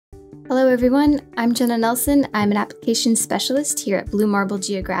Hello everyone, I'm Jenna Nelson. I'm an application specialist here at Blue Marble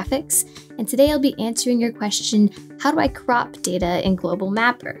Geographics, and today I'll be answering your question, how do I crop data in Global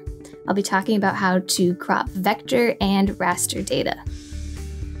Mapper? I'll be talking about how to crop vector and raster data.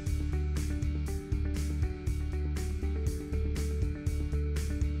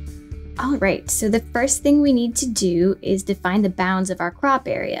 All right, so the first thing we need to do is define the bounds of our crop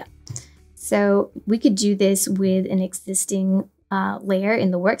area. So we could do this with an existing layer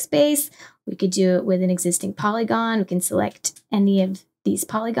in the workspace. We could do it with an existing polygon. We can select any of these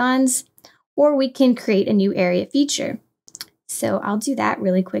polygons, or we can create a new area feature. So I'll do that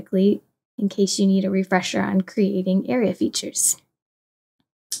really quickly in case you need a refresher on creating area features.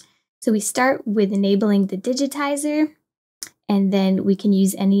 So we start with enabling the digitizer, and then we can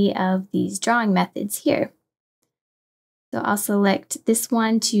use any of these drawing methods here. So I'll select this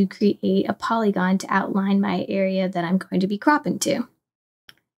one to create a polygon to outline my area that I'm going to be cropping to.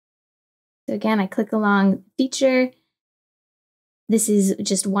 So again, I click along feature. This is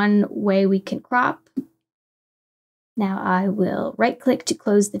just one way we can crop. Now I will right click to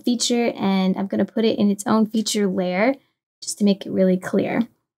close the feature, and I'm going to put it in its own feature layer just to make it really clear.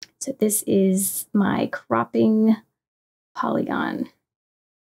 So this is my cropping polygon.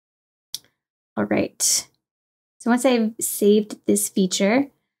 All right. So once I've saved this feature,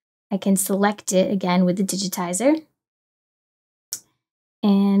 I can select it again with the digitizer.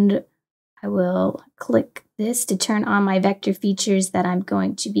 And I will click this to turn on my vector features that I'm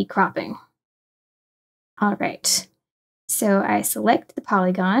going to be cropping. All right. So I select the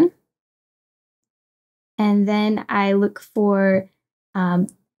polygon, and then I look for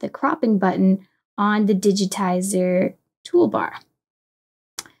the cropping button on the digitizer toolbar.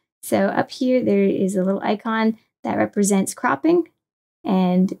 So up here, there is a little icon that represents cropping,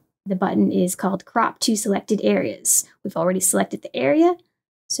 and the button is called Crop to Selected Areas. We've already selected the area,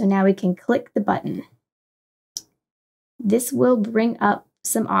 so now we can click the button. This will bring up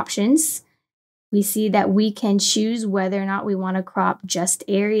some options. We see that we can choose whether or not we want to crop just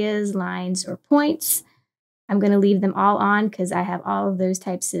areas, lines, or points. I'm going to leave them all on because I have all of those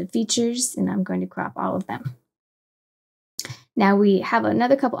types of features, and I'm going to crop all of them. Now we have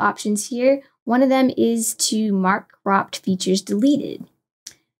another couple options here. One of them is to mark cropped features deleted.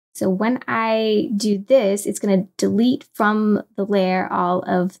 So when I do this, it's going to delete from the layer all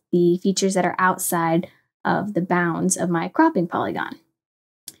of the features that are outside of the bounds of my cropping polygon.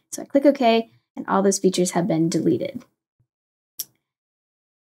 So I click OK, and all those features have been deleted.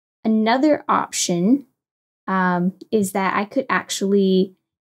 Another option is that I could actually,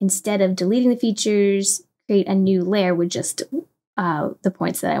 instead of deleting the features, create a new layer with just the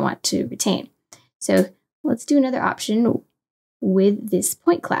points that I want to retain. So let's do another option with this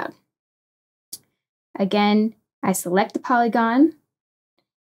point cloud. Again, I select the polygon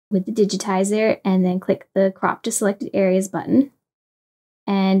with the digitizer and then click the Crop to Selected Areas button.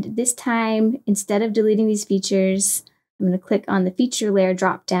 And this time, instead of deleting these features, I'm going to click on the feature layer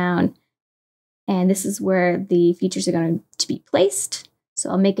drop down, and this is where the features are going to be placed. So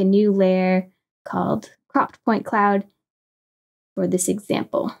I'll make a new layer called Cropped Point Cloud for this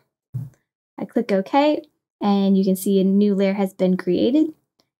example. I click OK, and you can see a new layer has been created. If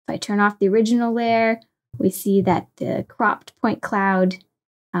I turn off the original layer, we see that the cropped point cloud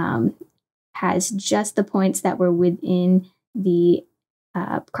has just the points that were within the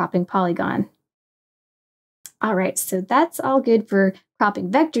cropping polygon. All right, so that's all good for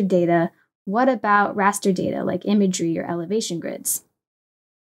cropping vector data. What about raster data like imagery or elevation grids?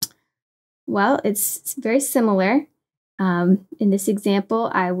 Well, it's very similar. In this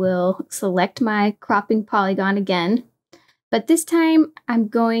example, I will select my cropping polygon again, but this time I'm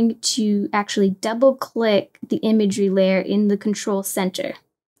going to actually double click the imagery layer in the control center.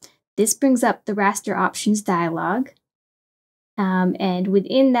 This brings up the raster options dialog. And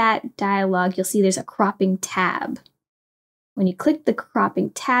within that dialog, you'll see there's a cropping tab. When you click the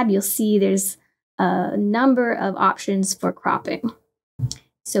cropping tab, you'll see there's a number of options for cropping.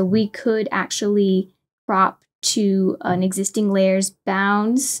 So we could actually crop to an existing layer's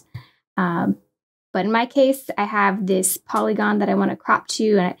bounds. But in my case, I have this polygon that I want to crop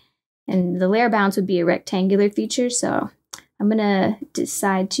to, and the layer bounds would be a rectangular feature. So I'm going to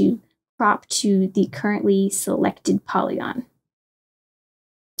decide to crop to the currently selected polygon.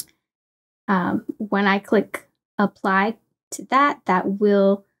 When I click apply to that, that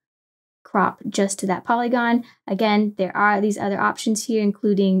will crop just to that polygon. Again, there are these other options here,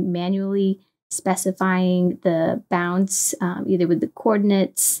 including manually specifying the bounds either with the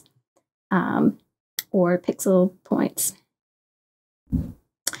coordinates or pixel points.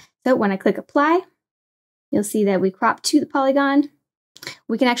 So when I click apply, you'll see that we crop to the polygon.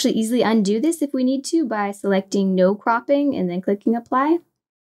 We can actually easily undo this if we need to by selecting no cropping and then clicking apply.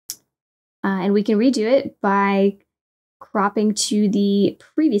 And we can redo it by cropping to the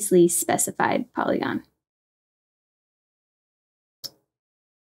previously specified polygon.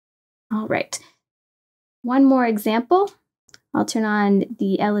 All right, one more example. I'll turn on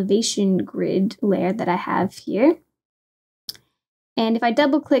the elevation grid layer that I have here. And if I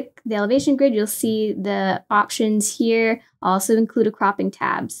double click the elevation grid, you'll see the options here also include a cropping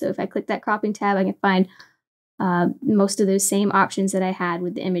tab. So if I click that cropping tab, I can find most of those same options that I had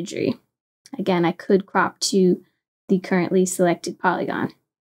with the imagery. Again, I could crop to the currently selected polygon.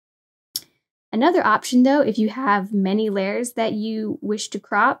 Another option though, if you have many layers that you wish to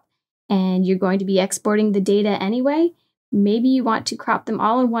crop and you're going to be exporting the data anyway, maybe you want to crop them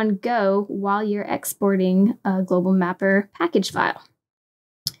all in one go while you're exporting a Global Mapper package file.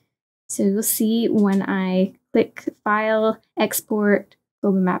 So you'll see when I click File, Export,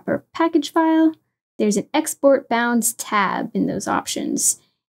 Global Mapper package file, there's an Export Bounds tab in those options.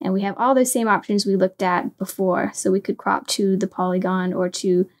 And we have all those same options we looked at before. So we could crop to the polygon or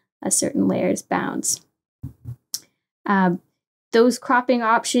to a certain layer's bounds. Those cropping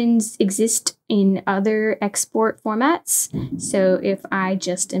options exist in other export formats. So if I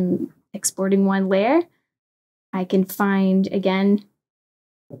just am exporting one layer, I can find, again,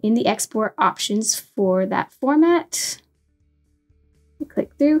 in the export options for that format,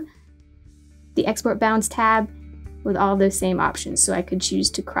 click through the Export Bounds tab with all those same options. So I could choose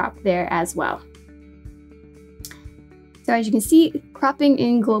to crop there as well. So as you can see, cropping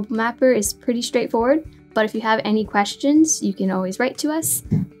in Global Mapper is pretty straightforward. But if you have any questions, you can always write to us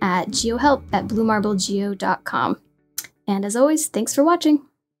at geohelp@bluemarblegeo.com. And as always, thanks for watching.